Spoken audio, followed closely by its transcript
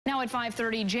Now at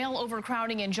 5:30, jail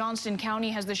overcrowding in Johnston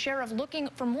County has the sheriff looking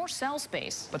for more cell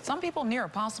space. But some people near a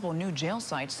possible new jail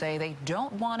site say they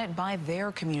don't want it by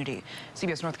their community.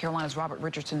 CBS North Carolina's Robert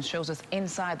Richardson shows us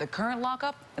inside the current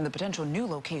lockup and the potential new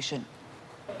location.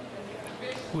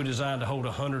 We're designed to hold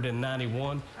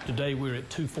 191. Today we're at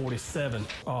 247.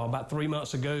 About 3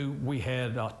 months ago, we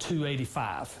had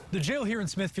 285. The jail here in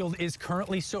Smithfield is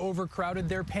currently so overcrowded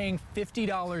they're paying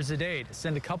 $50 a day to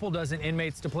send a couple dozen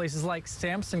inmates to places like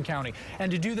Johnston County.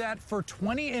 And to do that for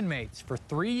 20 inmates for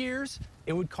 3 years,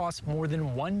 it would cost more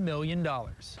than $1 million.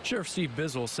 Sheriff Steve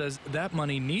Bizzle says that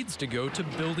money needs to go to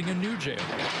building a new jail.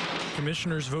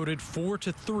 Commissioners voted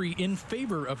 4-3 in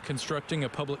favor of constructing a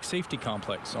public safety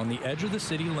complex on the edge of the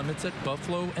city limits at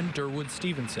Buffalo and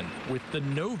Durwood-Stevenson, with the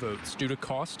no votes due to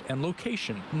cost and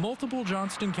location. Multiple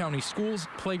Johnston County schools,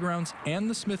 playgrounds, and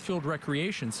the Smithfield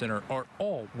Recreation Center are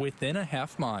all within a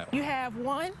half mile. You have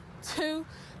 1, 2,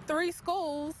 3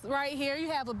 schools right here.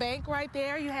 You have a bank right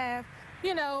there. You have,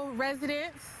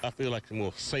 residents. I feel like it's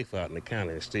more safe out in the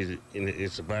county instead in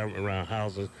its environment around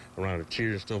houses, around the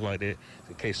children, stuff like that,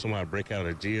 in case somebody break out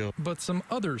of jail. But some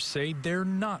others say they're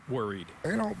not worried.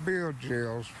 They don't build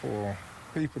jails for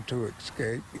people to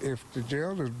escape. If the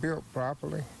jail is built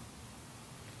properly,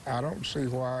 I don't see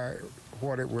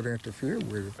what it would interfere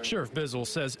with. Sheriff Bizzle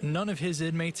says none of his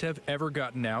inmates have ever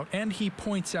gotten out, and he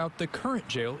points out the current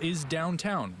jail is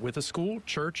downtown with a school,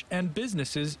 church, and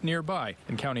businesses nearby.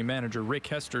 And County Manager Rick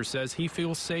Hester says he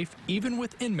feels safe even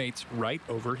with inmates right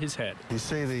over his head. You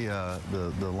see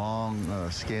the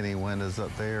long, skinny windows up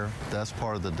there? That's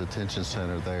part of the detention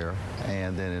center there,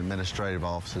 and then administrative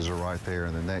offices are right there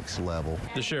in the next level.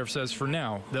 The sheriff says for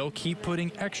now, they'll keep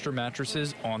putting extra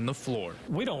mattresses on the floor.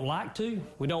 We don't like to,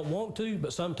 we don't want to,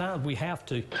 but sometimes we have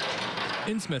to.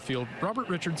 In Smithfield, Robert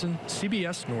Richardson,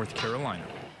 CBS North Carolina.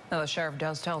 Now, the sheriff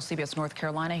does tell CBS North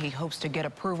Carolina he hopes to get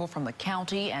approval from the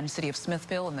county and city of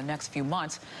Smithfield in the next few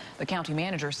months. The county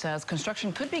manager says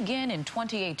construction could begin in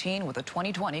 2018 with a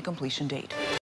 2020 completion date.